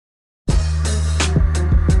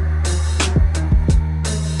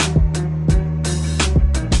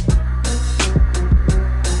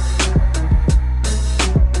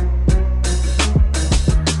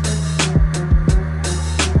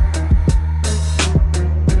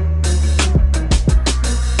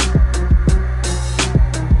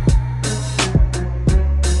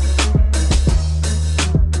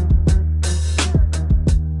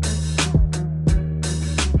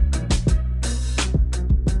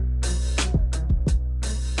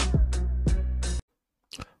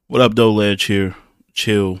What up, though, Ledge here?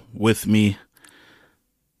 Chill with me.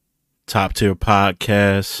 Top tier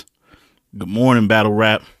podcast. Good morning, Battle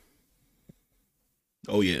Rap.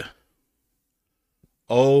 Oh, yeah.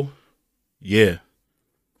 Oh, yeah.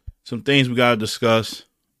 Some things we got to discuss.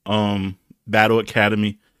 Battle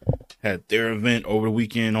Academy had their event over the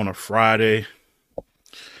weekend on a Friday.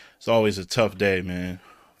 It's always a tough day, man.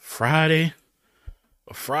 Friday?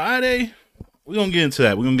 A Friday? We're going to get into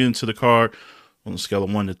that. We're going to get into the card on a scale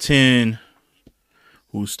of 1 to 10.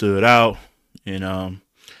 Who stood out, and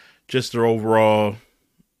just their overall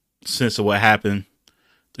sense of what happened,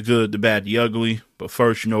 the good, the bad, the ugly. But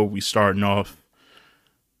first, we starting off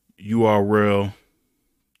URL,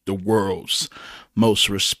 the world's most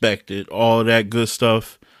respected, all of that good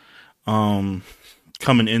stuff. Coming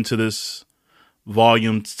into this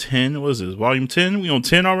volume 10, what is this, volume 10? We on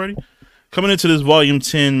 10 already? Coming into this volume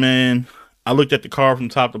 10, man, I looked at the card from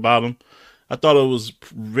top to bottom. I thought it was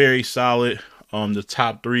very solid. The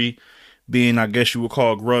top three being, I guess you would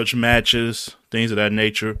call, grudge matches, things of that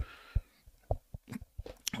nature.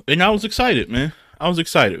 And I was excited, man. I was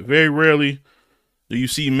excited. Very rarely do you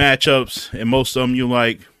see matchups, and most of them you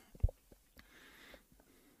like,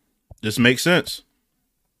 this makes sense.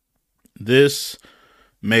 This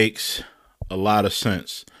makes a lot of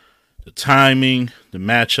sense. The timing, the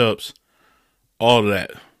matchups, all of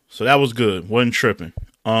that. So that was good. Wasn't tripping.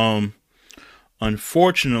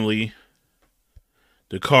 Unfortunately,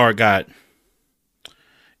 the card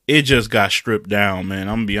just got stripped down, man.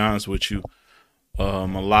 I'm going to be honest with you. A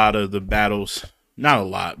lot of the battles, not a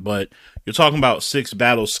lot, but you're talking about 6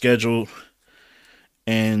 battles scheduled,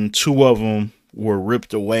 and 2 of them were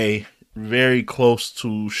ripped away very close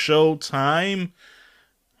to show time.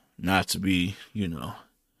 Not to be, getting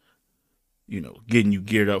you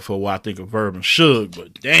geared up for what I think of Verb and Suge,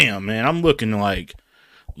 but damn, man, I'm looking like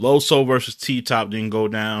Loso versus T-Top didn't go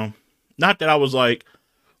down. Not that I was like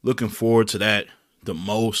looking forward to that the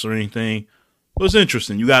most or anything. It was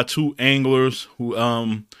interesting. You got 2 anglers who,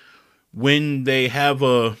 when they have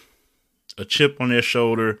a chip on their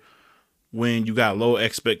shoulder, when you got low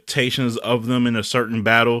expectations of them in a certain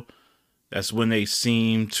battle, that's when they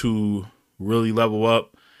seem to really level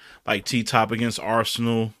up. Like T-Top against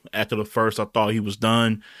Arsenal. After the first, I thought he was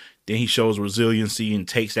done. Then he shows resiliency and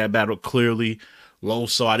takes that battle clearly.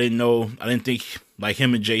 Loso, I didn't think like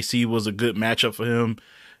him and JC was a good matchup for him.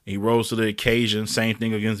 He rose to the occasion. Same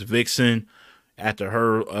thing against Vixen. After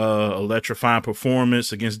her electrifying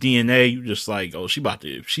performance against DNA, you just like, oh, she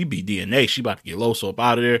beat DNA. She about to get Loso up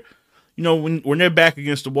out of there. When they're back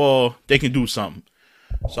against the wall, they can do something.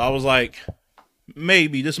 So I was like,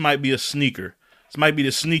 maybe this might be a sneaker. This might be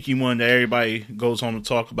the sneaky one that everybody goes home to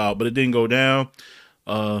talk about, but it didn't go down.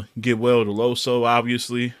 Get well to Loso,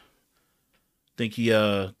 obviously. I think he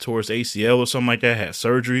tore his ACL or something like that, had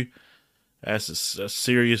surgery. That's a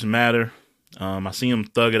serious matter. I seen him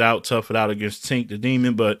thug it out, tough it out against Tink the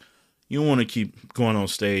Demon, but you don't want to keep going on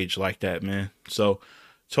stage like that, man. So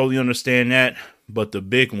totally understand that. But the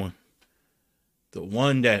big one, the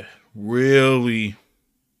one that really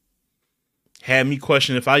had me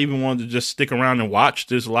question if I even wanted to just stick around and watch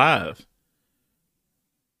this live.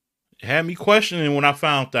 It had me questioning when I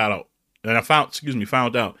found out. And I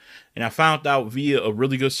found out. And I found out via a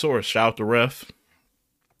really good source. Shout out to Ref,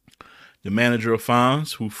 the manager of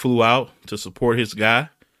Fonz, who flew out to support his guy.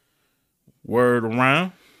 Word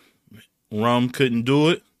around, Rum couldn't do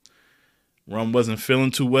it. Rum wasn't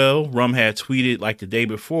feeling too well. Rum had tweeted like the day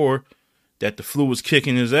before that the flu was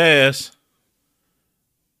kicking his ass.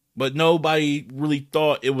 But nobody really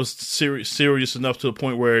thought it was serious enough to the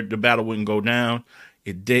point where the battle wouldn't go down.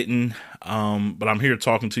 It didn't. But I'm here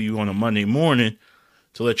talking to you on a Monday morning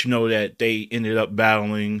to let you know that they ended up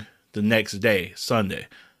battling the next day, Sunday.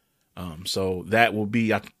 So that will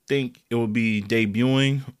be, I think it will be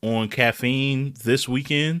debuting on Caffeine this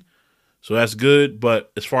weekend. So that's good.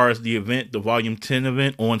 But as far as the event, the Volume 10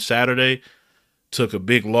 event on Saturday, took a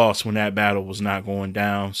big loss when that battle was not going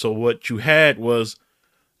down. So what you had was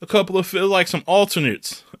a couple of, like some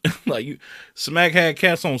alternates. Smack had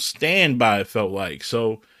cats on standby, it felt like.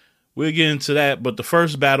 So we'll get into that. But the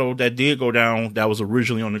first battle that did go down, that was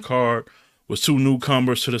originally on the card, was 2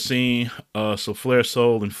 newcomers to the scene. So Flair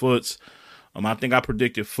Soul and Foots. I think I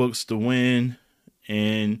predicted Foots to win.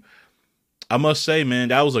 And I must say, man,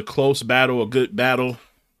 that was a close battle, a good battle.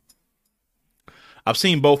 I've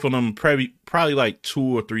seen both of them probably like 2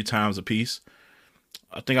 or 3 times a piece.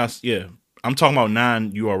 I'm talking about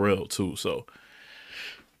non-URL too. So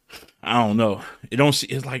I don't know.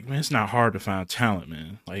 It's like, man, it's not hard to find talent,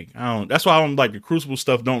 man. Like, that's why I don't like the Crucible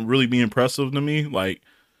stuff don't really be impressive to me. Like,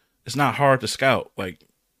 it's not hard to scout. Like,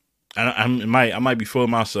 I might be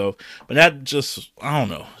fooling myself, but that just, I don't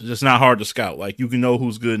know. It's just not hard to scout. Like, you can know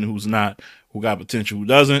who's good and who's not, who got potential, who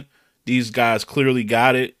doesn't. These guys clearly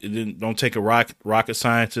got it. It didn't, don't take a rocket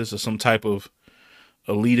scientist or some type of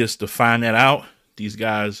elitist to find that out. These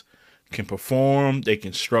guys can perform. They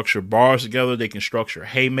can structure bars together. They can structure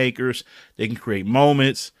haymakers. They can create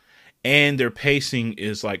moments, and their pacing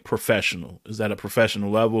is like professional. Is at a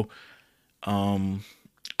professional level.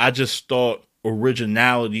 I just thought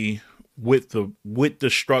originality with the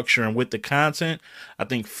structure and with the content, I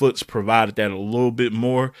think Foots provided that a little bit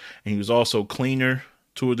more, and he was also cleaner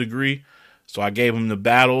to a degree. So I gave him the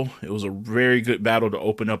battle. It was a very good battle to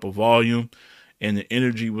open up a volume, and the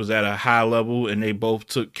energy was at a high level, and they both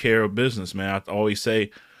took care of business, man. I always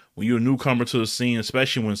say, when you're a newcomer to the scene,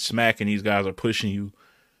 especially when Smack and these guys are pushing you,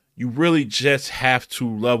 you really just have to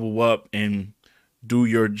level up and do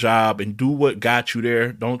your job and do what got you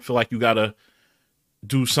there. Don't feel like you gotta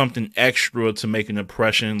do something extra to make an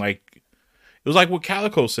impression. Like, it was like what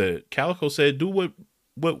Calico said. Calico said, "Do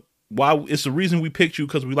why it's the reason we picked you,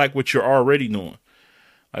 because we like what you're already doing.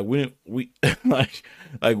 Like, we like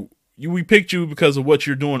we picked you because of what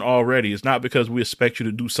you're doing already. It's not because we expect you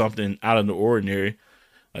to do something out of the ordinary.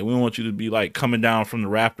 Like, we don't want you to be like coming down from the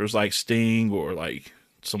Raptors like Sting or like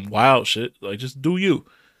some wild shit. Like, just do you."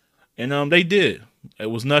 And they did. It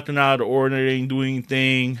was nothing out of the ordinary. They didn't do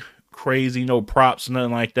anything crazy, no props,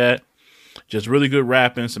 nothing like that. Just really good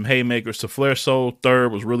rapping, some haymakers. Flair Soul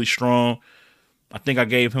third was really strong. I think I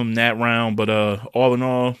gave him that round, but all in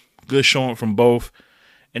all, good showing from both.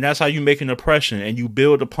 And that's how you make an impression, and you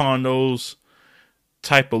build upon those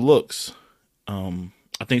type of looks.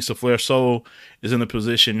 I think Flair Soul is in a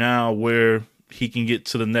position now where he can get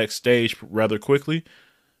to the next stage rather quickly,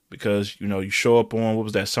 because, you know, you show up on, what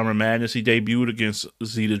was that, Summer Madness he debuted against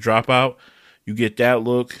Z the Dropout. You get that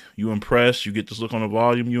look, you impress. You get this look on the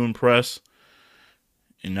volume, you impress.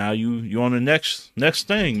 And now you on the next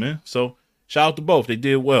thing, man. So shout out to both. They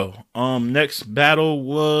did well. Next battle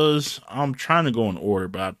was, I'm trying to go in order,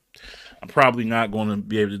 but I'm probably not going to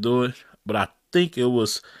be able to do it. But I think it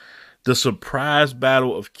was the surprise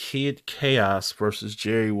battle of Kid Chaos versus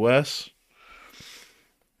Jerry West.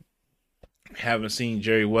 Haven't seen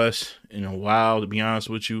Jerry West in a while, to be honest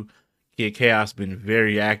with you. Kid Chaos been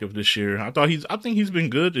very active this year. I think he's been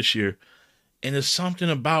good this year. And there's something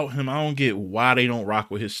about him, I don't get why they don't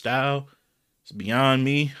rock with his style. It's beyond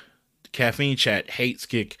me. The Caffeine Chat hates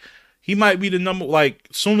Kid. He might be the number, like,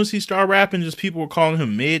 as soon as he started rapping, just people were calling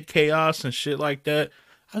him Mid Chaos and shit like that.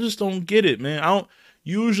 I just don't get it, man.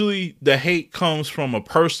 Usually the hate comes from a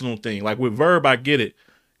personal thing. Like with Verb, I get it,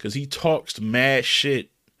 because he talks mad shit.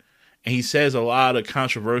 And he says a lot of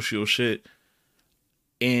controversial shit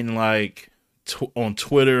in, like, on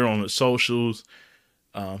Twitter, on the socials.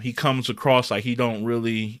 He comes across like he don't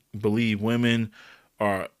really believe women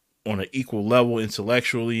are on an equal level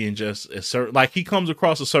intellectually, and just a certain, like, he comes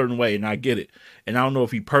across a certain way, and I get it. And I don't know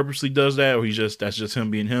if he purposely does that or that's just him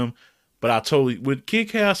being him. But I totally, with Kid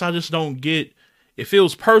Chaos, I just don't get, it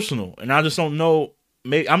feels personal, and I just don't know.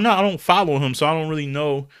 I don't follow him, so I don't really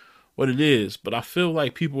know what it is, but I feel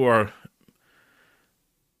like people are,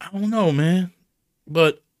 I don't know, man.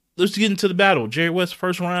 But let's get into the battle. Jerry West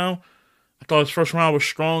first round. I thought his first round was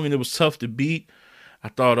strong and it was tough to beat. I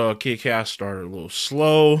thought Kid Chaos started a little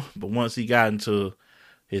slow, but once he got into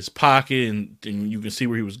his pocket and you can see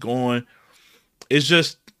where he was going, it's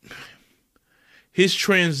just his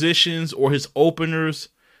transitions or his openers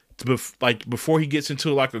to like before he gets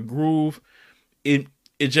into like a groove, it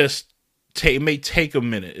may take a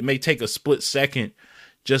minute. It may take a split second,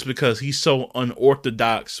 just because he's so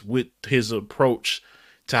unorthodox with his approach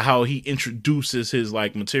to how he introduces his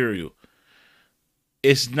like material.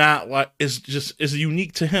 It's not like, it's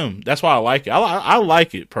unique to him. That's why I like it. I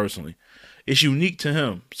like it personally. It's unique to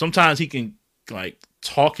him. Sometimes he can like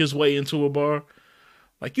talk his way into a bar.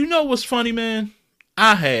 Like, you know what's funny, man?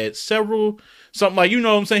 I had something like, you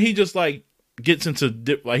know what I'm saying? He just like gets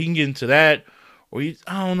into like, he can get into that, or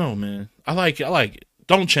I don't know, man. I like it.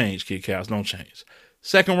 Don't change, Kid Chaos. Don't change.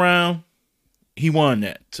 Second round, he won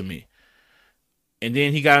that to me. And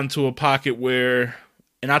then he got into a pocket where,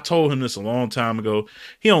 and I told him this a long time ago,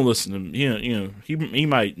 he don't listen to me. He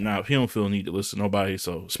might not, he don't feel the need to listen to nobody,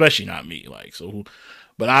 so, especially not me. Like, so,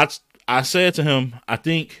 but I said to him, I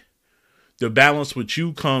think the balance with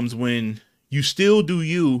you comes when you still do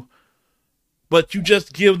you, but you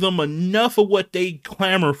just give them enough of what they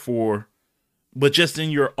clamor for, but just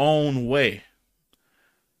in your own way.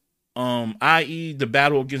 I.e. the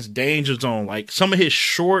battle against Danger Zone. Like, some of his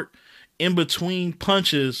short in-between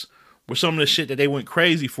punches were some of the shit that they went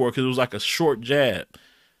crazy for, because it was like a short jab.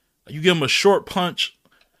 You give him a short punch,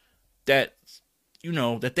 that, you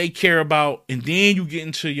know, that they care about. And then you get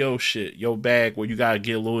into your shit, your bag, where you got to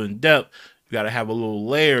get a little in depth. You got to have a little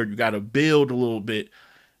layer. You got to build a little bit.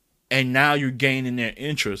 And now you're gaining their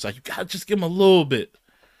interest. Like, you got to just give them a little bit.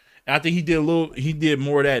 And I think he did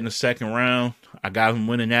more of that in the second round. I got him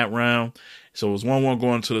winning that round. So it was 1-1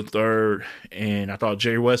 going to the third. And I thought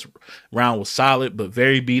Jerry West round was solid, but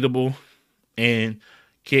very beatable. And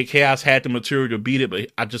Kid Chaos had the material to beat it,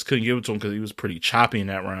 but I just couldn't give it to him because he was pretty choppy in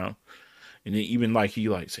that round. And then even like he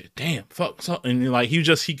like said, damn, fuck something. And then like he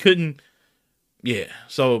couldn't, yeah.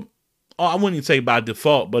 So I wouldn't even say by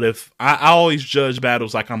default, but if I always judge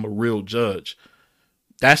battles like I'm a real judge.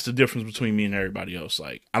 That's the difference between me and everybody else.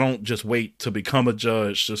 Like, I don't just wait to become a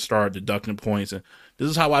judge to start deducting points. And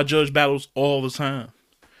this is how I judge battles all the time.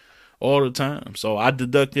 All the time. So I had to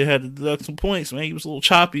deduct some points, man. He was a little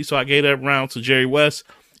choppy, so I gave that round to Jerry West.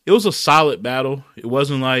 It was a solid battle. It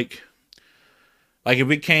wasn't like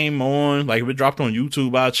if it came on, like if it dropped on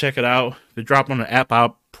YouTube, I'll check it out. If it dropped on the app,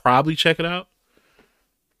 I'll probably check it out.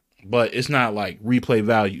 But it's not like replay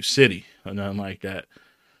value city or nothing like that.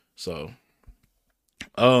 So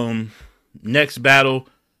next battle,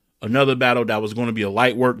 another battle that was going to be a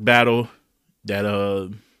light work battle that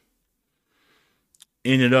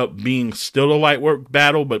ended up being still a light work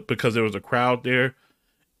battle, but because there was a crowd there,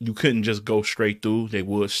 you couldn't just go straight through. They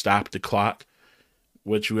would stop the clock,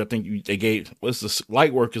 which they gave. What's the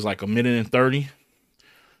light work is like 1:30.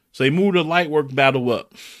 So they moved the light work battle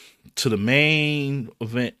up to the main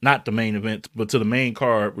event, not the main event, but to the main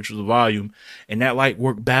card, which was the volume. And that light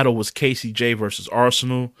work battle was KCJ versus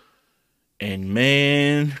Arsenal. And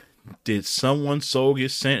man, did someone's soul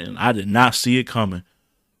get sent, and I did not see it coming.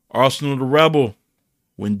 Arsenal the Rebel,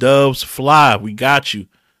 when doves fly, we got you.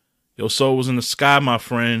 Your soul was in the sky, my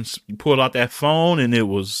friends. You pulled out that phone and it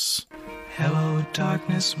was... Hello,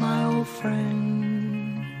 darkness, my old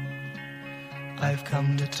friend. I've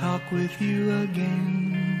come to talk with you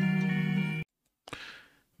again.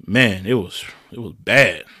 Man, it was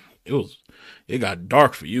bad. It got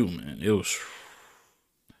dark for you, man. It was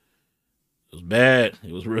bad.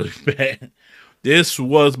 It was really bad. This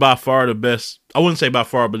was by far the best. I wouldn't say by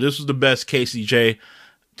far, but this was the best KCJ,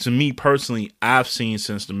 to me personally, I've seen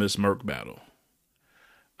since the Miss Merc battle.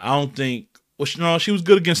 I don't think. Well, no, she was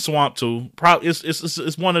good against Swamp too. Probably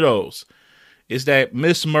it's one of those. It's that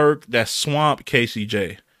Miss Merc, that Swamp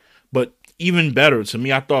KCJ, but even better to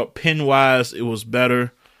me. I thought pin wise it was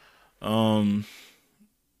better. I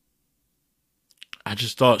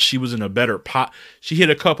just thought she was in a better pot. She hit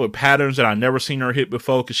a couple of patterns that I never seen her hit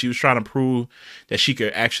before because she was trying to prove that she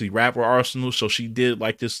could actually rap with Arsenal. So she did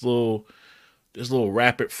like this little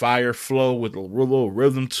rapid fire flow with a little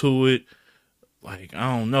rhythm to it. Like,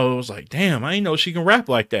 I don't know. It was like, damn, I didn't know she can rap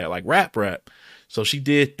like that, like rap. So she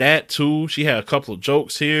did that too. She had a couple of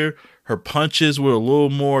jokes here. Her punches were a little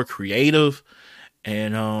more creative.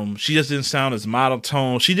 And she just didn't sound as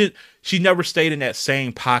monotone. She never stayed in that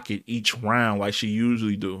same pocket each round like she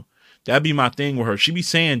usually do. That'd be my thing with her. She be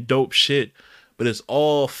saying dope shit, but it's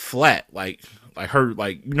all flat. Like her,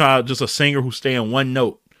 like, you know how just a singer who stay in one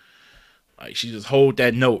note. Like, she just hold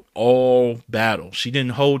that note all battle. She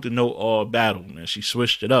didn't hold the note all battle, and she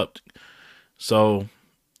switched it up. So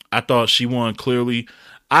I thought she won clearly.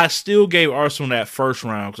 I still gave Arsenal that first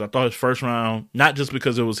round because I thought his first round, not just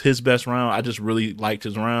because it was his best round, I just really liked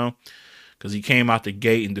his round because he came out the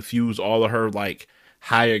gate and diffused all of her like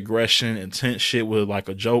high aggression, intense shit with like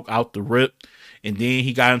a joke out the rip. And then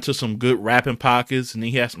he got into some good rapping pockets, and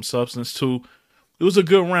then he had some substance too. It was a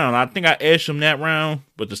good round. I think I edged him that round,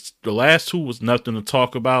 but the last two was nothing to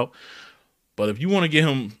talk about. But if you want to give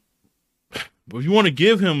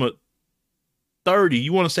him a 30,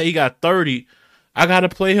 you want to say he got 30, I gotta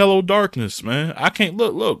play Hello Darkness, man. I can't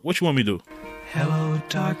look. What you want me to do? Hello,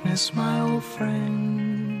 darkness, my old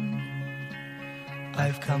friend.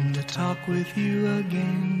 I've come to talk with you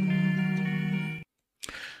again.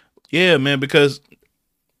 Yeah, man, because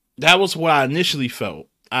that was what I initially felt.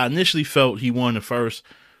 I initially felt he won the first,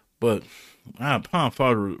 but upon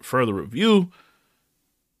further review,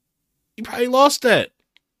 he probably lost that.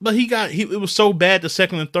 But it was so bad the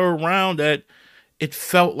second and third round that it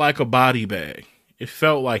felt like a body bag. It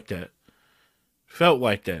felt like that.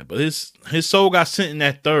 But his soul got sent in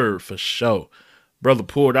that third for sure. Brother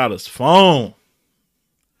pulled out his phone.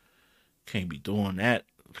 Can't be doing that.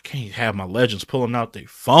 Can't have my legends pulling out their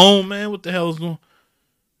phone, man. What the hell is going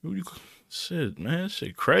on? Shit, man.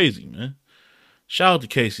 Shit crazy, man. Shout out to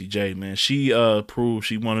KCJ, man. She proved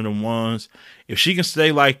she one of them ones. If she can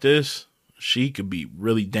stay like this, she could be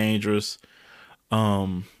really dangerous.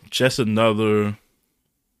 Just another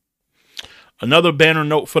banner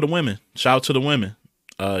note for the women. Shout out to the women.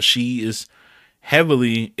 She is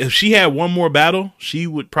heavily, if she had one more battle, she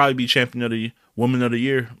would probably be champion of the woman of the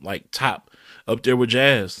year, like top up there with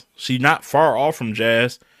Jazz. She's not far off from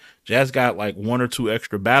Jazz. Jazz got like 1 or 2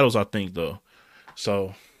 extra battles, I think, though.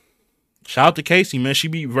 So shout out to Casey, man. She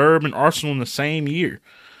beat Verb and Arsenal in the same year.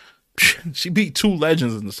 She beat 2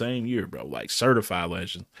 legends in the same year, bro. Like certified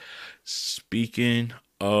legends. Speaking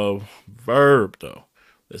of Verb, though,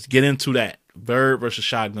 let's get into that. Verb versus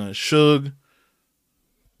Shotgun Suge.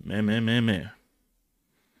 Man.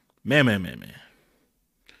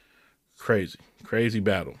 Crazy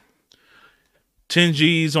battle. 10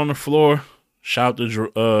 G's on the floor. Shout out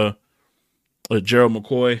to Gerald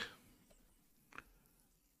McCoy.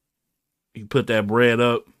 He put that bread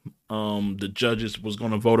up. The judges was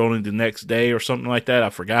going to vote on it the next day or something like that. I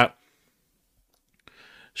forgot.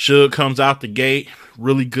 Suge comes out the gate.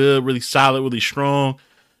 Really good, really solid, really strong.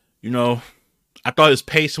 You know, I thought his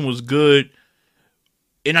pacing was good.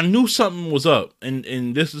 And I knew something was up.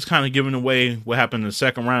 And this is kind of giving away what happened in the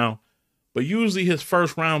second round. But usually his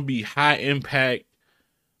first round be high impact.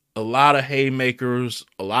 A lot of haymakers.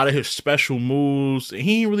 A lot of his special moves. And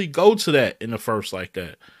he didn't really go to that in the first like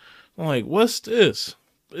that. I'm like, what's this?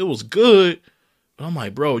 It was good. But I'm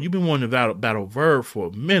like, bro, you've been wanting to battle Verb for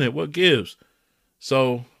a minute. What gives?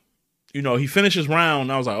 So, you know, he finished his round.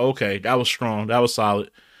 And I was like, okay, that was strong. That was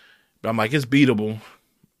solid. But I'm like, it's beatable.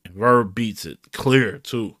 And Verb beats it. Clear,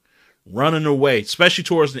 too. Running away, especially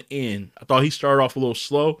towards the end. I thought he started off a little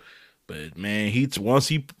slow. But, man, once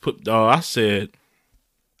he put, I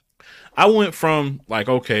went from, like,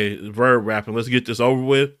 okay, Verb rapping, let's get this over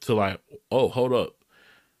with, to like, oh, hold up.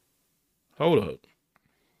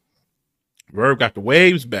 Verb got the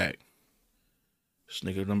waves back. This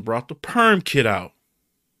nigga done brought the perm kit out.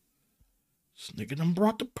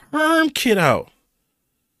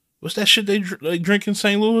 What's that shit they drink in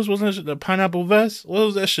St. Louis? Wasn't that shit the pineapple vest? What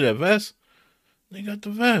was that shit, that vest? They got the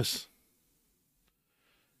vest.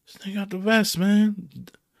 This nigga got the vest, man.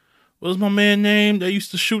 What was my man name that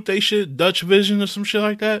used to shoot they shit? Dutch Vision or some shit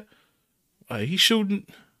like that? Like, he shooting...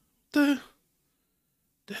 The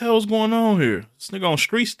hell's going on here? This nigga on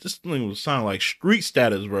street, this thing was sounding like street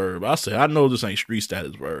status Verb. I said, I know this ain't street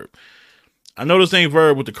status Verb. I know this ain't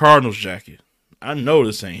Verb with the Cardinals jacket. I know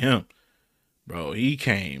this ain't him. Bro, he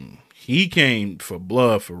came for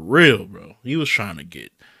blood for real, bro. He was trying to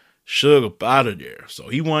get Suge up out of there. So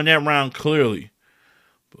he won that round clearly.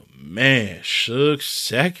 But man, Suge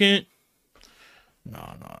second?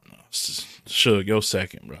 No. Suge, your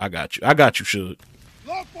second, bro. I got you, Suge.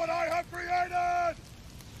 Look what I have created!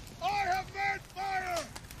 I have made fire!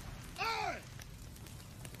 I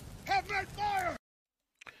have made fire!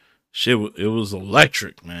 Shit, it was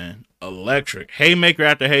electric, man. Electric. Haymaker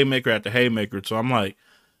after haymaker after haymaker. So I'm like,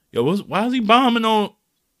 yo, why is he bombing on?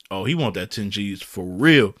 Oh, he want that 10 G's for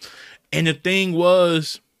real. And the thing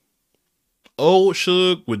was, old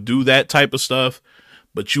Suge would do that type of stuff,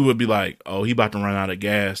 but you would be like, oh, he about to run out of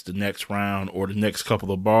gas the next round or the next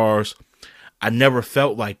couple of bars. I never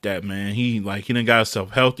felt like that, man. He done got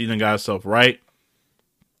himself healthy, done got himself right.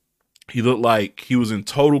 He looked like he was in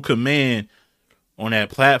total command on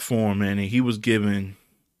that platform, man, and he was giving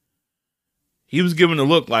the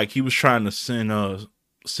look like he was trying to send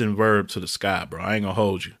Verb to the sky, bro. I ain't gonna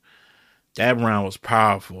hold you. That round was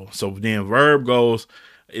powerful. So then Verb goes,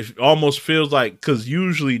 it almost feels like, because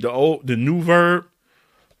usually the new Verb,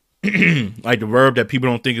 like the Verb that people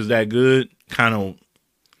don't think is that good, kind of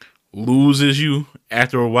loses you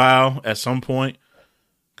after a while at some point,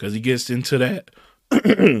 because he gets into that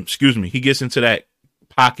he gets into that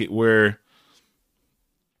pocket where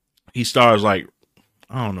he starts like,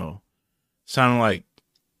 I don't know, sounding like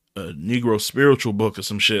a Negro spiritual book or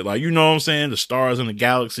some shit, like, you know what I'm saying, the stars and the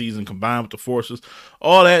galaxies and combined with the forces,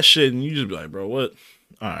 all that shit, and you just be like, bro, what?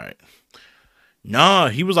 All right. Nah,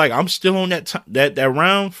 he was like, I'm still on that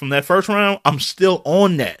round from that first round, I'm still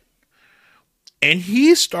on that. And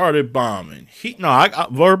he started bombing.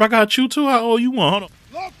 Verb, I got you too. I owe you one. Hold on.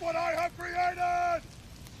 Look what I have created! I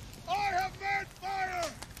have made fire!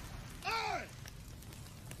 I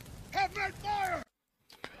have made fire!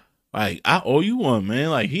 Like, I owe you one, man.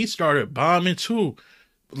 Like, he started bombing too.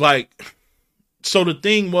 Like, so the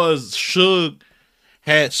thing was, Suge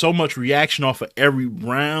had so much reaction off of every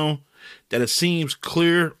round that it seems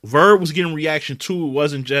clear. Verb was getting reaction too.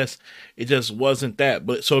 It just wasn't that.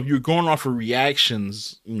 But so if you're going off of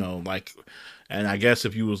reactions, you know, like, and I guess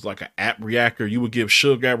if you was like an app reactor, you would give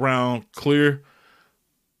Suge that round clear.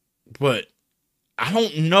 But I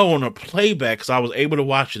don't know on a playback, because I was able to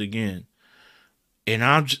watch it again. And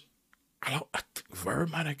I think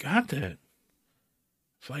Verb might have got that.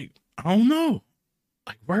 It's like, I don't know.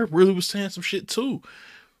 like Verb really was saying some shit too.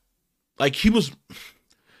 Like he was,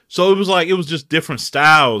 so it was like it was just different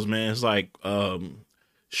styles, man. It's like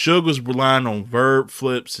Suge was relying on verb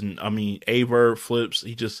flips and a verb flips.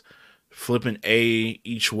 He just flipping a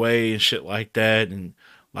each way and shit like that, and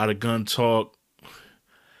a lot of gun talk.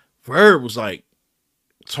 Verb was like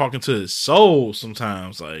talking to his soul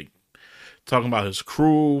sometimes, like talking about his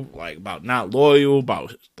crew, like about not loyal,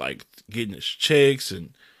 about like getting his chicks,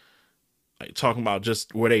 and like talking about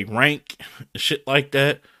just where they rank and shit like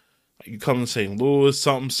that. Like you come to St. Louis,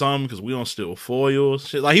 something, because we don't steal foil,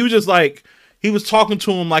 shit. Like he was just like he was talking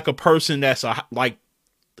to him like a person that's like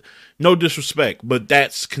no disrespect, but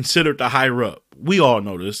that's considered the higher up. We all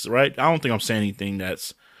know this, right? I don't think I'm saying anything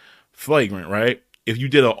that's flagrant, right? If you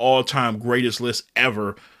did an all-time greatest list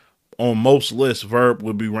ever, on most lists, Verb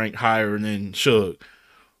would be ranked higher than Suge.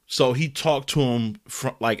 So he talked to him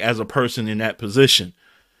like as a person in that position.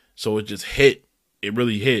 So it just hit. It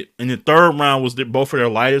really hit. And the third round was both of their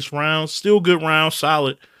lightest rounds. Still good rounds,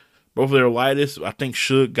 solid. Both of their lightest. I think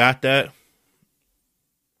Suge got that.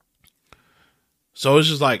 So it's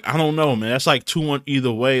just like, I don't know, man. That's like 2-1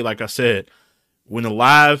 either way. Like I said, when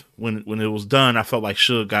it was done, I felt like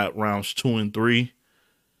Suge got rounds 2 and 3.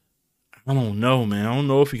 I don't know, man. I don't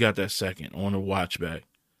know if he got that second on the watch back.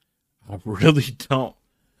 I really don't.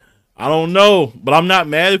 I don't know, but I'm not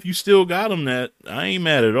mad if you still got him. That I ain't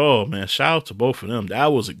mad at all, man. Shout out to both of them.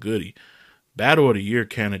 That was a goodie. Battle of the Year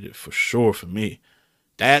candidate for sure for me.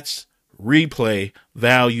 That's replay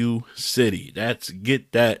value city. That's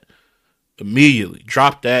get that immediately.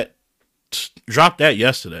 Drop that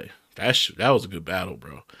yesterday. That was a good battle,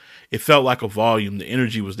 bro. It felt like a volume. The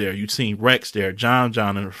energy was there. You'd seen Rex there, John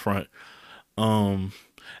in the front.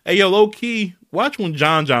 Hey, yo, low key, watch when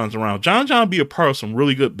John's around. John be a part of some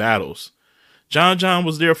really good battles. John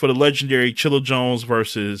was there for the legendary Chilla Jones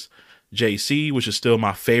versus JC, which is still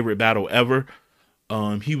my favorite battle ever.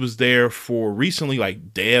 He was there for recently,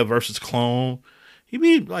 like Dev versus Clone. He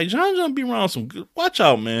be like John be around some good. Watch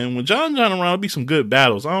out, man. When John around, be some good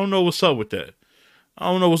battles. I don't know what's up with that. I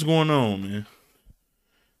don't know what's going on, man.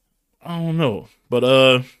 I don't know,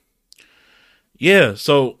 but yeah.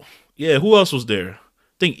 So yeah, who else was there? I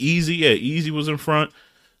think Easy. Yeah, Easy was in front.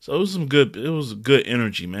 So it was good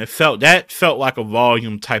energy, man. It felt like a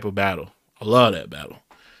volume type of battle. I love that battle.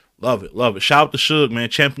 Love it. Shout out to Suge, man.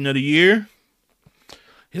 Champion of the Year.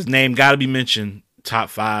 His name got to be mentioned. Top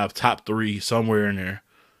 5, top 3, somewhere in there.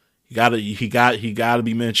 He got to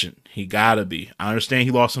be mentioned. He got to be. I understand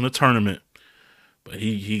he lost in the tournament, but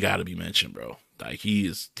he got to be mentioned, bro. Like he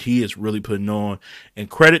is really putting on, and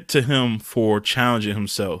credit to him for challenging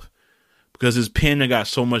himself, because his pen got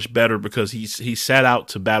so much better because he sat out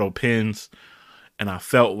to battle pins, and I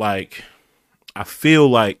feel like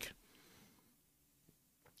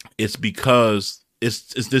it's because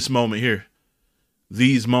it's this moment here,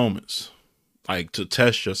 these moments, like to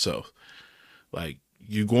test yourself. Like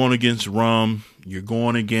you're going against Rum, you're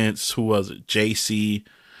going against who was it, JC,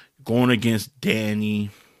 going against Danny.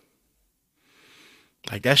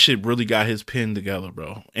 Like that shit really got his pen together,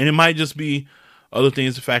 bro. And it might just be other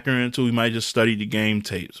things to factor into. He might just study the game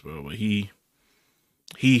tapes, bro. But he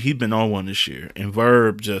been on one this year. And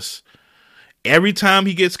Verb just every time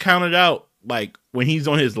he gets counted out, like when he's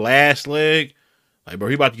on his last leg, like bro,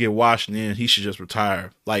 he about to get washed and then he should just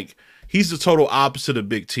retire. Like he's the total opposite of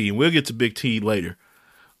Big T, and we'll get to Big T later.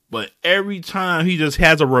 But every time he just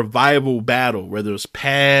has a revival battle, whether it's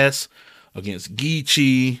Pass against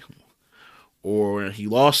Geechee, or he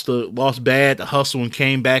lost bad to Hustle and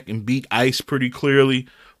came back and beat Ice pretty clearly.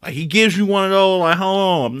 Like he gives you one of those, like, hold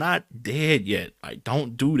on, I'm not dead yet. Like,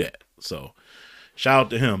 don't do that. So shout out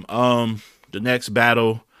to him. The next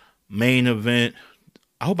battle, main event.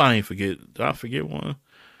 I hope I didn't forget. Did I forget one?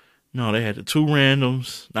 No, they had the 2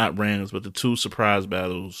 randoms. Not randoms, but the 2 surprise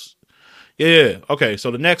battles. Yeah. Okay,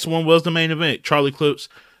 so the next one was the main event. Charlie Clips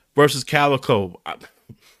versus Calico.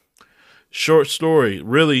 Short story,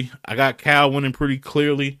 really, I got Cal winning pretty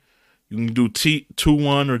clearly. You can do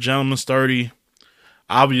 2-1 or Gentleman's 30.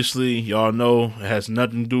 Obviously, y'all know it has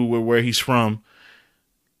nothing to do with where he's from.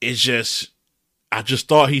 It's just, I just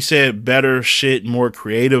thought he said better shit, more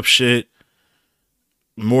creative shit,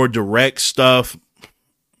 more direct stuff,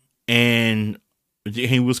 and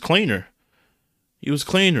he was cleaner.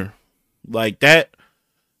 Like that.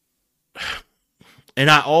 And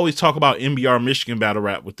I always talk about NBR Michigan battle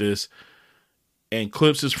rap with this. And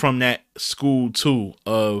Clips is from that school, too,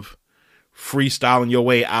 of freestyling your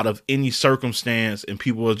way out of any circumstance, and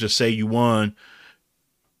people will just say you won.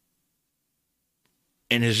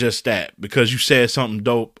 And it's just that, because you said something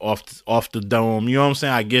dope off the dome. You know what I'm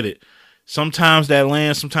saying? I get it. Sometimes that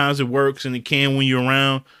lands, sometimes it works, and it can when you're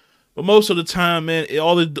around. But most of the time, man,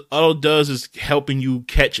 all it does is helping you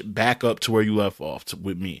catch back up to where you left off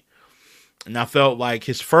with me. And I felt like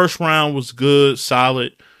his first round was good,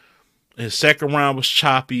 solid. His second round was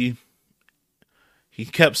choppy. He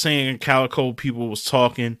kept saying Calico people was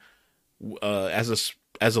talking. As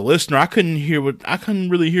a listener, I couldn't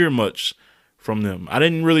really hear much from them. I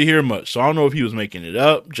didn't really hear much, so I don't know if he was making it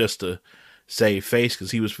up just to save face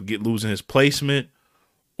because he was losing his placement,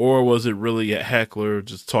 or was it really a heckler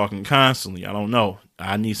just talking constantly? I don't know.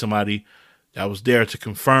 I need somebody that was there to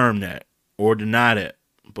confirm that or deny that.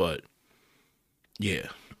 But yeah,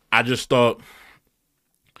 I just thought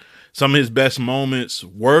some of his best moments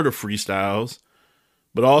were the freestyles,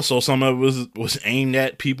 but also some of it was aimed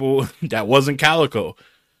at people that wasn't Calico.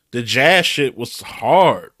 The jazz shit was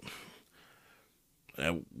hard.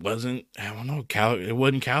 That wasn't, I don't know, it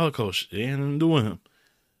wasn't Calico shit. It had nothing to do with him.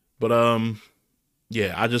 But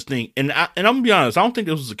yeah, I just think, and I'm gonna be honest, I don't think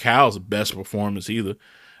this was Cal's best performance either.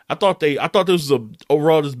 I thought this was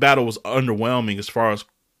overall this battle was underwhelming as far as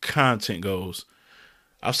content goes.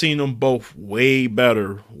 I've seen them both way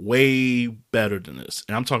better than this,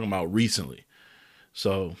 and I'm talking about recently.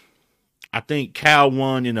 So I think Cal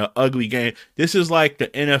won in an ugly game. This is like the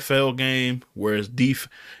NFL game, whereas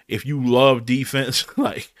if you love defense,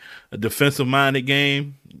 like a defensive-minded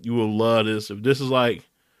game, you will love this. If this is like,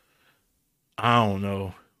 I don't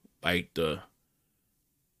know, like the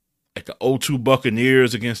 0-2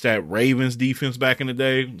 Buccaneers against that Ravens defense back in the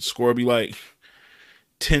day, score be like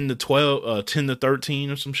 10-12,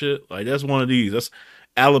 10-13 or some shit. Like that's one of these. That's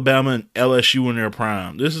Alabama and LSU in their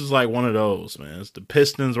prime. This is like one of those, man. It's the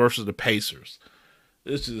Pistons versus the Pacers.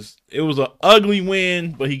 It was an ugly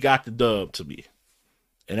win, but he got the dub to me.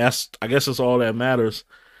 And I guess that's all that matters.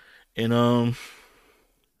 And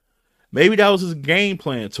maybe that was his game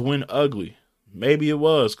plan to win ugly. Maybe it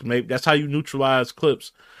was. Maybe that's how you neutralize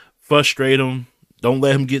Clips. Frustrate him. Don't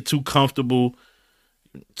let him get too comfortable.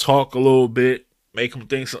 Talk a little bit. Make him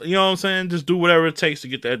think so. You know what I'm saying? Just do whatever it takes to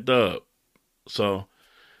get that dub. So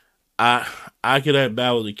I get that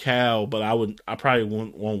battle to Cal, but I probably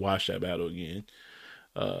won't watch that battle again.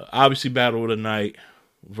 Obviously, battle of the night,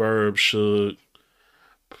 Verb, Suge,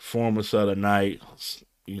 performance of the night,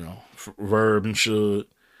 you know, Verb and Suge,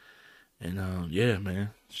 and yeah, man,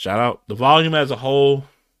 shout out the volume as a whole.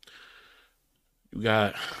 You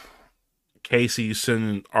got Casey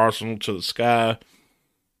sending Arsenal to the sky,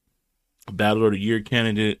 battle of the year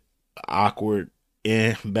candidate, awkward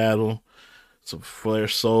battle. Some Flair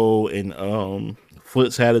Soul and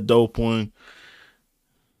Foots had a dope one.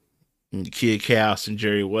 And Kid Chaos and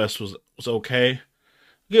Jerry West was okay.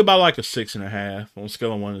 Get about like a 6.5 on a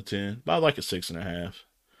scale of 1 to 10. About like a 6.5.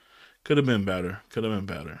 Could have been better.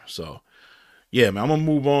 So yeah, man, I'm gonna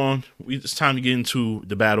move on. It's time to get into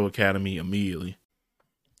the Battle Academy immediately.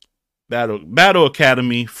 Battle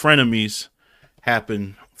Academy Frenemies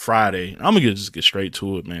happened Friday. I'm gonna just get straight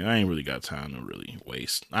to it, man. I ain't really got time to really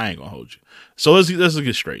waste. I ain't gonna hold you. So let's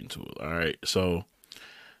get straight into it. All right. So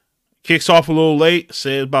kicks off a little late.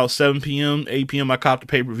 Said about 7 p.m., 8 p.m. I copped the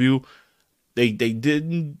pay-per-view. They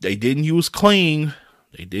didn't use Clean.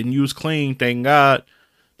 They didn't use Clean. Thank God.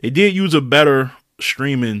 They did use a better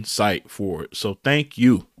streaming site for it. So thank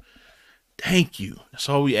you. That's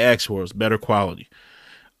all we asked for is better quality.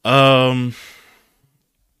 What's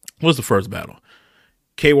the first battle?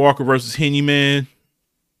 K Walker versus Henny Man.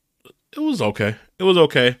 It was okay.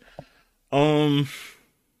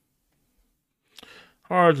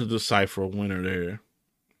 Hard to decipher a winner there.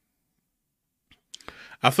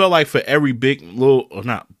 I felt like for every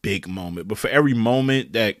not big moment, but for every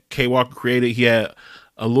moment that K Walker created, he had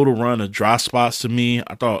a little run of dry spots to me.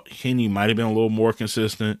 I thought Henny might have been a little more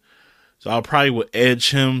consistent. So I probably would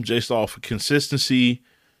edge him just off of consistency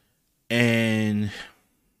and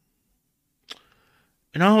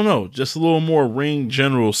I don't know, just a little more ring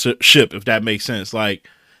generalship, if that makes sense. Like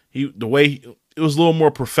it was a little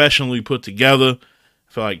more professionally put together.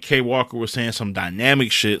 I feel like K Walker was saying some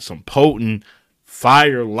dynamic shit, some potent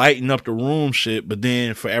fire lighting up the room shit. But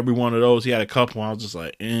then for every one of those, he had a couple. I was just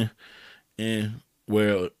like,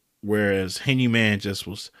 Whereas Henny Man just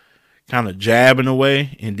was kind of jabbing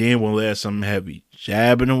away, and then we'll let something heavy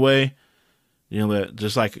jabbing away.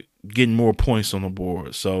 Just like getting more points on the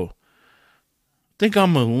board. So I think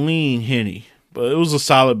I'm a lean Henny, but it was a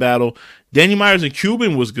solid battle. Danny Myers and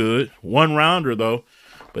Cuban was good. 1 rounder though,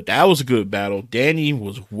 but that was a good battle. Danny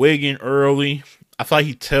was wigging early. I thought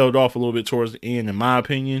he tailed off a little bit towards the end, in my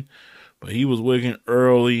opinion, but he was wigging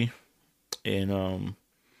early, and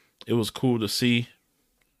it was cool to see.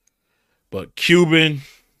 But Cuban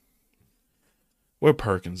Where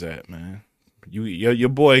Perkins at, man? Your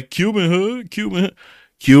boy Cuban Hood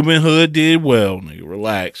did well, nigga.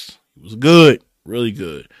 Relax. It was good, really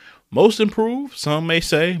good. Most improved, some may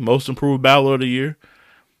say. Most improved battle of the year.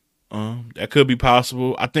 That could be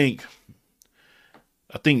possible. I think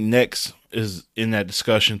Next is in that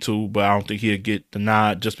discussion too, but I don't think he'll get the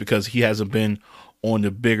nod just because he hasn't been on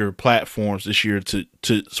the bigger platforms this year to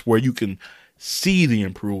where you can see the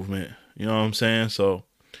improvement. You know what I'm saying? So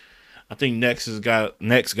I think Next got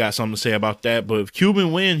something to say about that. But if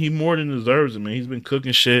Cuban win, he more than deserves it, man. He's been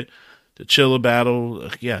cooking shit. The Chilla battle,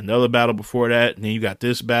 another battle before that, and then you got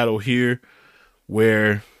this battle here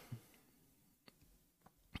where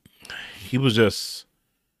he was just.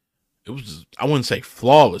 It was just, I wouldn't say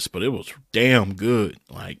flawless, but it was damn good.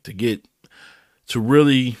 Like, to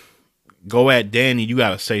really go at Danny, you got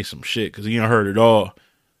to say some shit because he done heard it all.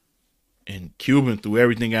 And Cuban threw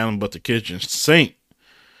everything at him but the kitchen sink.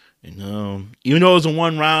 And even though it was a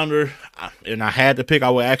one-rounder, and I had to pick, I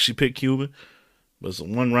would actually pick Cuban. But it's a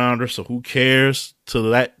one-rounder, so who cares to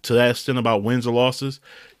that extent about wins or losses?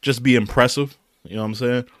 Just be impressive. You know what I'm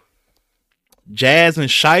saying? Jazz and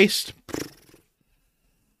Shiest.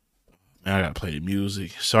 I gotta play the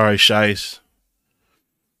music. Sorry, Shiest.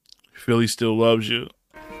 Philly still loves you.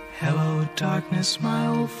 Hello, darkness, my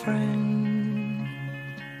old friend.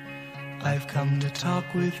 I've come to talk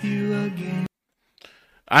with you again.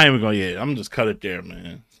 I ain't even gonna, I'm just cut it there,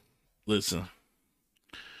 man. Listen.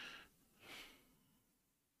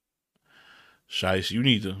 Shiest, you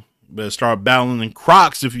need to better start battling in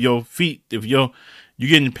Crocs if you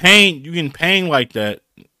getting pain like that.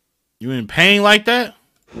 You in pain like that?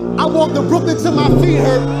 I walked to Brooklyn till my feet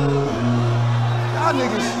hurt. Y'all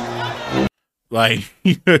niggas.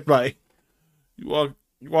 Like you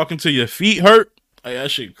walk until your feet hurt. Like, that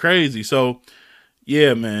shit crazy. So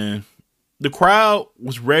yeah, man. The crowd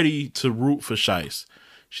was ready to root for Shiest.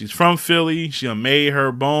 She's from Philly. She done made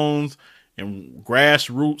her bones and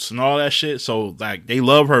grassroots and all that shit. So like they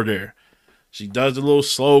love her there. She does the little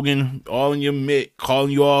slogan, all in your mitt,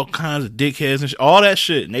 calling you all kinds of dickheads and all that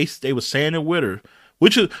shit. And they was saying it with her.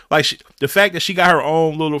 Which is, like, the fact that she got her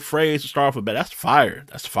own little phrase to start off with, that's fire.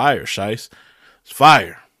 That's fire, Shiest. It's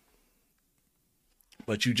fire.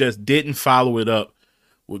 But you just didn't follow it up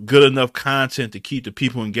with good enough content to keep the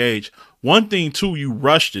people engaged. One thing, too, you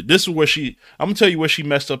rushed it. This is where I'm going to tell you where she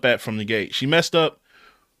messed up at from the gate. She messed up,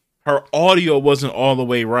 her audio wasn't all the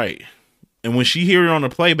way right. And when she hear it on the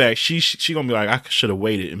playback, she going to be like, I should have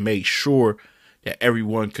waited and made sure that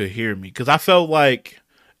everyone could hear me. Because I felt like,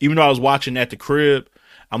 even though I was watching at the crib,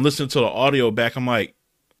 I'm listening to the audio back. I'm like,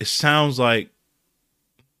 it sounds like,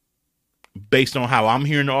 based on how I'm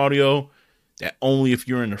hearing the audio, that only if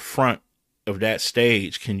you're in the front of that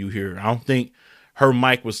stage can you hear her. I don't think her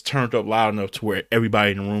mic was turned up loud enough to where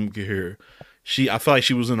everybody in the room could hear her. I felt like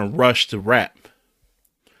she was in a rush to rap,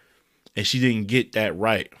 and she didn't get that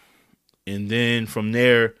right. And then from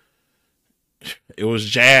there, it was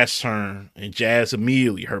Jazz's turn, and Jazz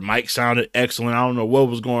immediately, her mic sounded excellent. I don't know what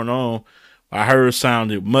was going on. I heard it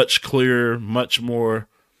sounded much clearer, much more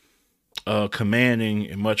commanding,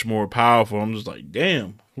 and much more powerful. I'm just like,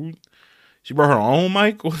 damn, she brought her own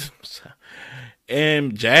mic?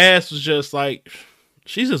 And Jazz was just like,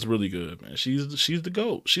 she's just really good, man. She's the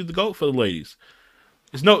GOAT. She's the GOAT for the ladies.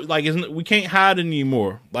 We can't hide it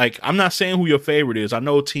anymore. Like, I'm not saying who your favorite is. I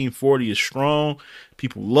know Team 40 is strong.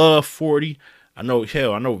 People love 40. I know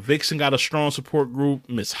Vixen got a strong support group.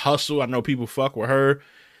 Miss Hustle, I know people fuck with her.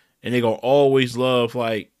 And they gonna always love,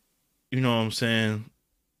 like, you know what I'm saying,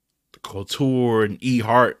 the Couture and E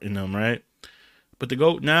Hart and them, right? But the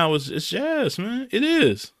GOAT now it's Jazz, man. It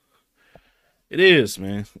is. It is,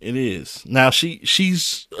 man. It is. Now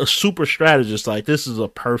she's a super strategist. Like, this is a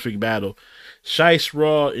perfect battle. Shiest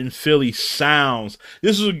Raw in Philly sounds.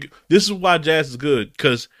 This is why Jazz is good,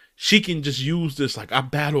 because she can just use this. Like, I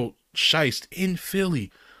battled Shiest in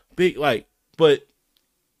Philly, big, like, but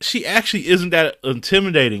she actually isn't that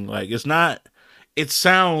intimidating. Like, it's not. It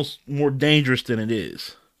sounds more dangerous than it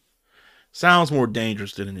is. Sounds more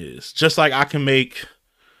dangerous than it is. Just like I can make,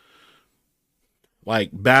 like,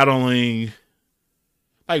 battling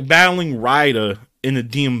Ryder in the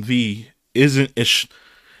DMV isn't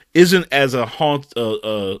as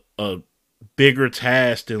a bigger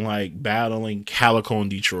task than, like, battling Calico in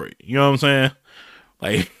Detroit. You know what I'm saying?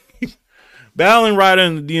 Like, battling Ryder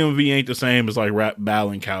in the DMV ain't the same as, like,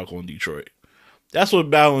 battling Calico in Detroit. That's what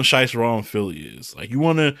battling Shiest Raw in Philly is. Like, you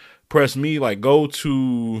want to press me, like, go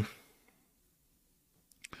to,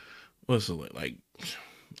 what's it like?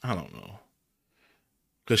 I don't know.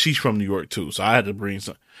 Because she's from New York, too. So I had to bring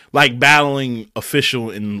some, like, battling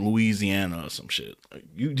Official in Louisiana or some shit. Like,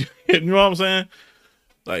 you know what I'm saying?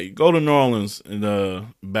 Like, go to New Orleans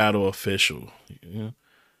and battle Official. You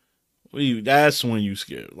know? That's when you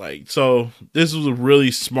scared. Like, so this was a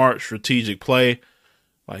really smart strategic play.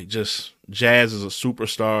 Like, just Jazz is a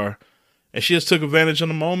superstar. And she just took advantage of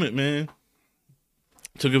the moment, man.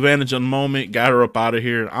 Took advantage of the moment, got her up out of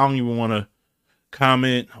here. I don't even want to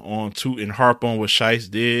comment on and harp on what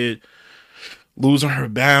Shice did. Losing her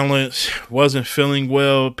balance, wasn't feeling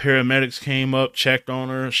well. Paramedics came up, checked on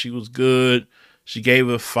her. She was good. She gave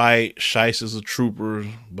a fight. Shice is a trooper,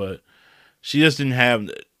 but she just didn't have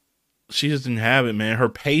it. She just didn't have it, man. Her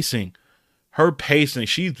pacing.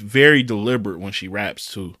 She's very deliberate when she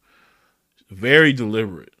raps too. Very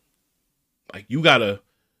deliberate. Like,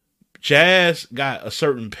 Jazz got a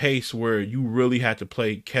certain pace where you really had to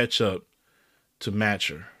play catch up to match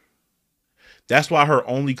her. That's why her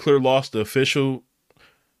only clear loss to Official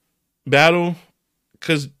battle,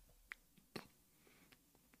 because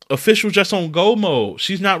Official just on go mode.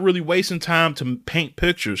 She's not really wasting time to paint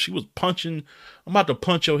pictures. She was punching. I'm about to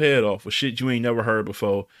punch your head off with shit you ain't never heard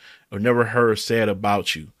before or never heard said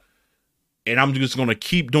about you. And I'm just going to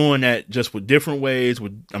keep doing that just with different ways.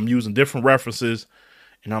 I'm using different references,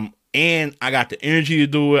 and I got the energy to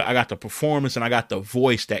do it. I got the performance, and I got the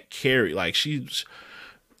voice that carried. Like,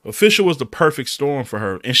 Official was the perfect storm for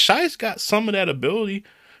her. And Shice got some of that ability.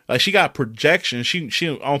 Like, she got projection. I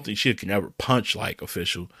don't think she can ever punch like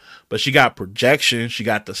Official, but she got projection. She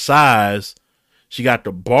got the size. She got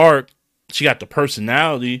the bark. She got the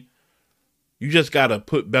personality. You just got to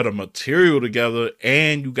put better material together,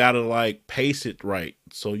 and you got to, like, pace it right.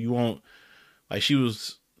 So you won't, like, she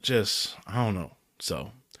was just, I don't know.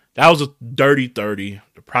 So that was a dirty 30.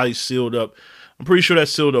 Probably sealed up. I'm pretty sure that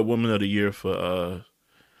sealed up Woman of the Year for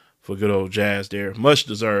good old Jazz there. Much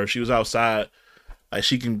deserved. She was outside. Like,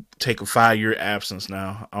 she can take a 5-year absence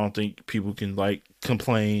now. I don't think people can, like,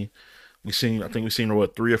 complain. I think we've seen her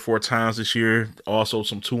 3 or 4 times this year. Also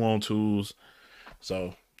some 2-on-2s.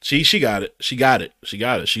 So she got it. She got it. She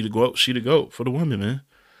the GOAT for the women, man.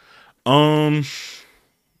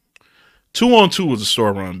 2-on-2 was a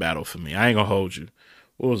store run battle for me. I ain't gonna hold you.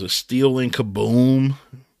 What was it? Steel and Kaboom.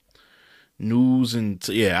 News and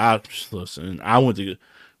I went to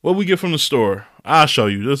what we get from the store. I'll show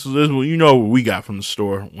you. This is what you know what we got from the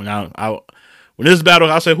store. When this battle,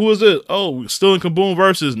 I say, who is it? Oh, Steel and Kaboom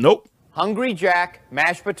versus nope. Hungry Jack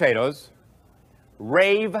mashed potatoes,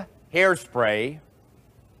 Rave hairspray,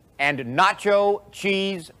 and nacho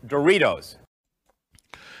cheese Doritos.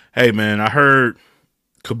 Hey man, I heard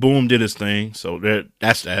Kaboom did his thing, so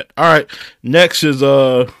that's that. All right, next is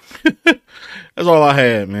that's all I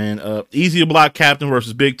had, man. Easy to Block Captain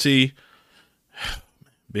versus Big T.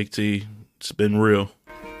 Big T, it's been real.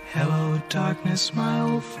 Hello, darkness, my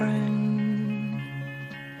old friend.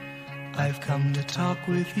 I've come to talk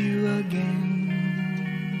with you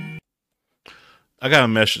again. I got a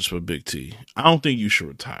message for Big T. I don't think you should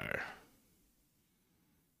retire.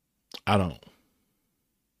 I don't.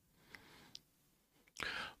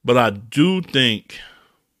 But I do think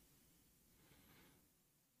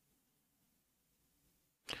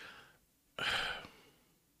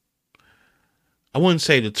I wouldn't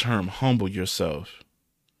say the term humble yourself,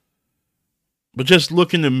 but just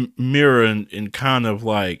look in the mirror and kind of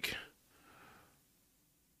like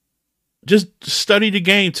just study the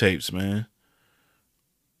game tapes, man.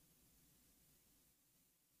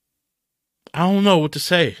 I don't know what to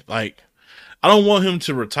say. Like, I don't want him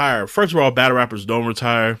to retire. First of all, battle rappers don't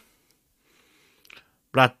retire.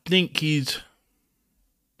 But I think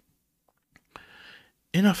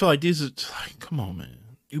and I feel like these are like, come on, man.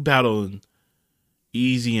 You battling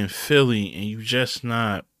Easy and Philly, and you just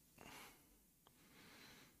not.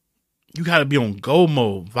 You got to be on go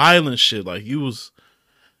mode, violent shit. Like, you was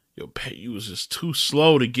just too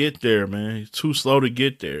slow to get there, man. Too slow to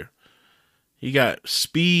get there. He got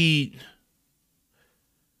speed.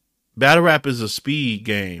 Battle rap is a speed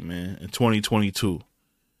game, man. In 2022,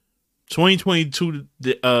 2022,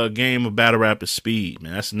 the game of battle rap is speed,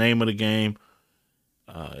 man. That's the name of the game.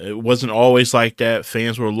 It wasn't always like that.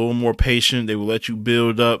 Fans were a little more patient. They would let you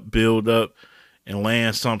build up, and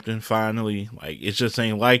land something finally. Like, it just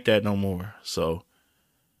ain't like that no more. So,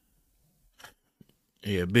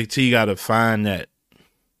 yeah, Big T got to find that.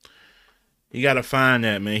 He got to find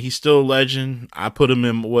that, man. He's still a legend. I put him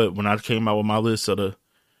in, when I came out with my list of the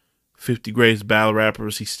 50 greatest battle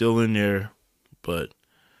rappers, he's still in there. But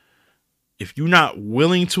if you're not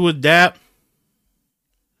willing to adapt,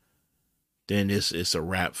 then it's a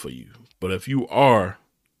wrap for you. But if you are,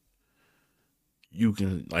 you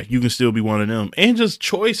can still be one of them. And just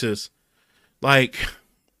choices. Like,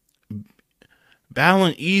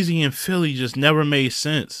 battling Easy and Philly just never made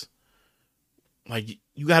sense. Like,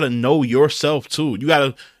 you got to know yourself too. You got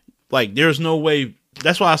to, like, there's no way.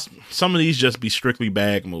 That's why some of these just be strictly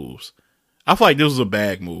bag moves. I feel like this was a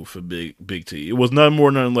bag move for Big T. It was nothing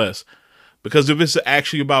more, nothing less. Because if it's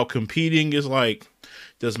actually about competing, it's like,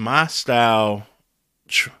 does my style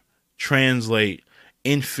translate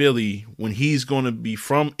in Philly when he's going to be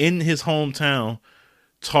in his hometown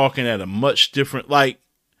talking at a much different, like,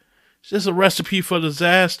 it's just a recipe for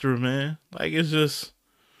disaster, man. Like, it's just,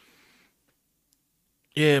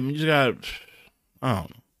 yeah, I mean, you just gotta, I don't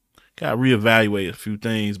know, gotta reevaluate a few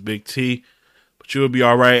things, Big T. But you'll be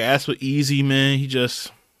all right. As for Easy, man, he's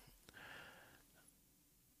just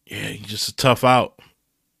a tough out.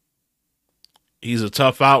 He's a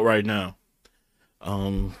tough out right now.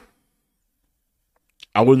 I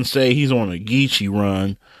wouldn't say he's on a Geechee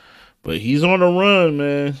run, but he's on a run,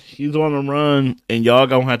 man. He's on a run, and y'all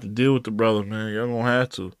gonna have to deal with the brother, man. Y'all gonna have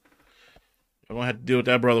to. Y'all gonna have to deal with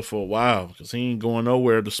that brother for a while, because he ain't going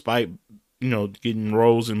nowhere despite, getting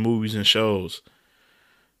roles in movies and shows.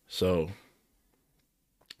 So,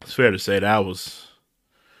 it's fair to say that was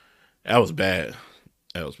bad.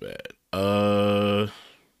 That was bad. I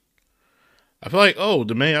feel like,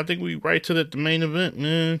 I think we right to the main event,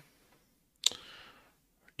 man.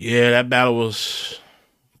 Yeah, that battle was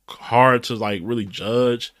hard to, like, really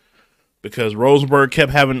judge, because Rosenberg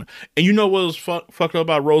kept having, and you know what was fucked up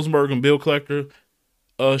about Rosenberg and Bill Collector?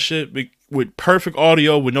 With perfect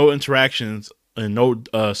audio, with no interactions and no,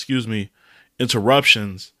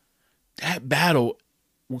 interruptions. That battle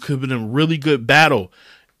could have been a really good battle.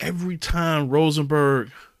 Every time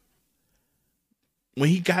Rosenberg, when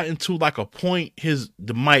he got into like a point,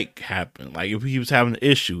 the mic happened. Like if he was having an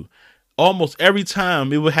issue, almost every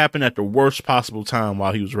time it would happen at the worst possible time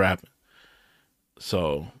while he was rapping.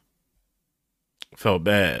 So felt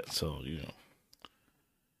bad. So,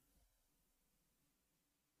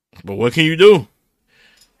 but what can you do?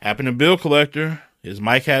 Happened to Bill Collector. His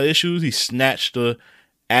mic had issues. He snatched the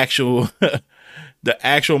actual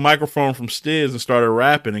microphone from Stiz and started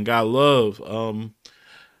rapping and got love.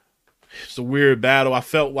 It's a weird battle. I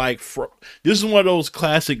felt like this is one of those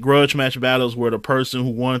classic grudge match battles where the person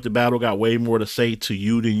who wanted the battle got way more to say to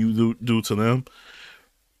you than you do to them.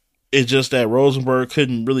 It's just that Rosenberg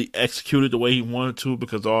couldn't really execute it the way he wanted to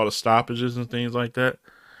because of all the stoppages and things like that.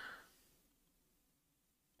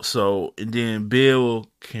 So, and then Bill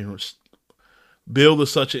is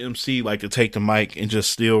such an MC, like, to take the mic and just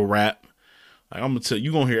still rap. Like, I'm gonna tell you,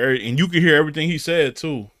 you're gonna hear and you can hear everything he said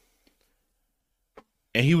too.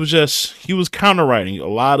 And he was counter-writing a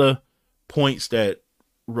lot of points that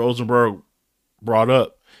Rosenberg brought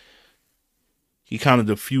up. He kind of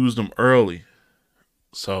diffused them early.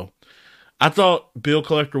 So I thought Bill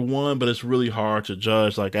Collector won, but it's really hard to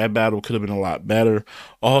judge. Like, that battle could have been a lot better.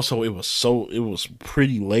 Also, it was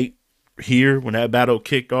pretty late here when that battle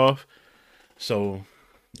kicked off. So,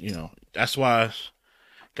 that's why I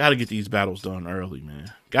gotta get these battles done early,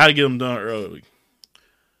 man. Gotta get them done early,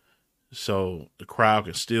 so the crowd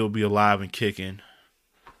can still be alive and kicking.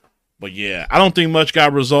 But yeah, I don't think much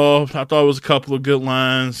got resolved. I thought it was a couple of good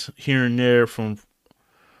lines here and there from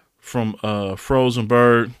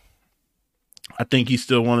Frozenberg. I think he's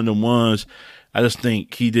still one of the ones. I just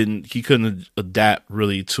think he couldn't adapt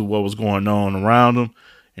really to what was going on around him.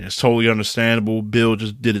 And it's totally understandable. Bill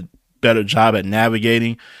just did a better job at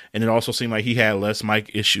navigating. And it also seemed like he had less mic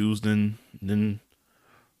issues than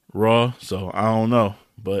Raw. So I don't know.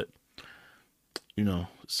 But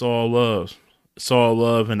it's all love. It's all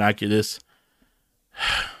love, and I get this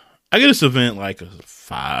event like a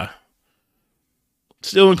 5.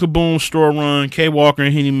 Still in Kaboom store run. K Walker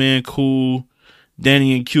and Henny Man cool.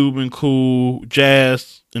 Danny and Cuban cool.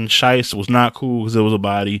 Jazz and Shice was not cool because it was a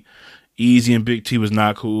body. Easy and Big T was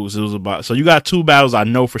not cool because it was a body. So you got 2 battles I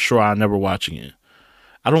know for sure I'll never watch again.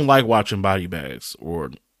 I don't like watching body bags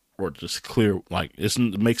or just clear, like, it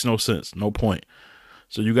makes no sense, no point.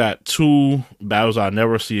 So you got 2 battles I'll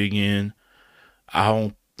never see again.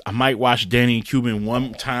 I might watch Danny and Cuban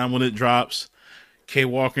one time when it drops. K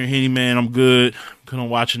Walker and Henny Man, I'm good. Couldn't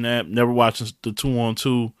watching that. Never watching the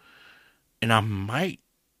 2-on-2. And I might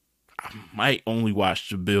only watch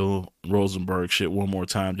the Bill Rosenberg shit one more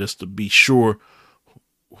time just to be sure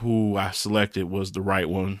who I selected was the right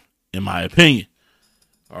one, in my opinion.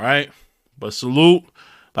 All right? But salute.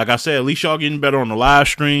 Like I said, at least y'all getting better on the live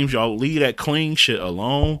streams. Y'all leave that clean shit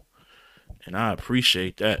alone. And I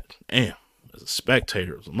appreciate that. Damn. As a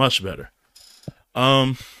spectator, it was much better.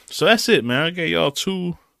 So that's it, man. I gave y'all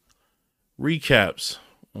 2 recaps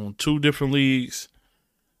on 2 different leagues.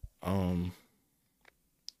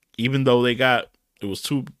 Even though it was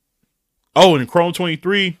 2. Oh, and Chrome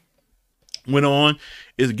 23. went on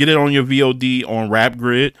is get it on your VOD on Rap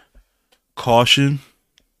Grid. Caution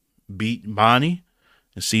beat Bonnie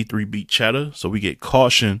and C3 beat Cheddar. So we get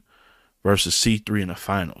Caution versus C3 in the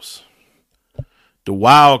finals. The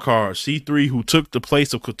wild card, C3, who took the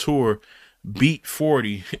place of Couture, beat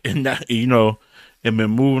 40 and that, you know, and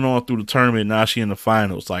been moving on through the tournament. Now she in the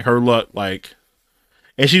finals. Like her luck, like,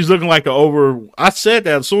 and she's looking like the over. I said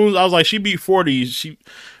that as soon as I was like, she beat 40.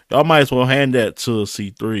 Y'all might as well hand that to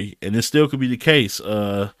C3, and it still could be the case.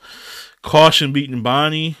 Caution beating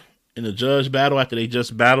Bonnie in the judge battle after they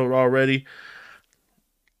just battled already.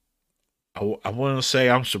 I want to say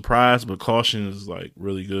I'm surprised, but Caution is like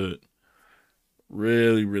really good.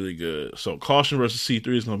 Really, really good. So Caution versus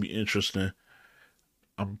C3 is going to be interesting.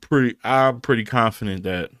 I'm pretty confident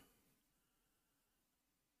that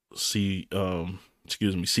C3,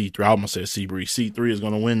 I almost said C3 is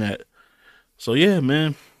going to win that. So yeah,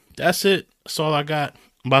 man, that's it. That's all I got.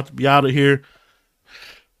 I'm about to be out of here.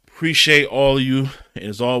 Appreciate all of you. And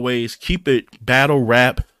as always, keep it battle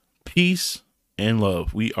rap, peace, and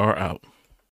love. We are out.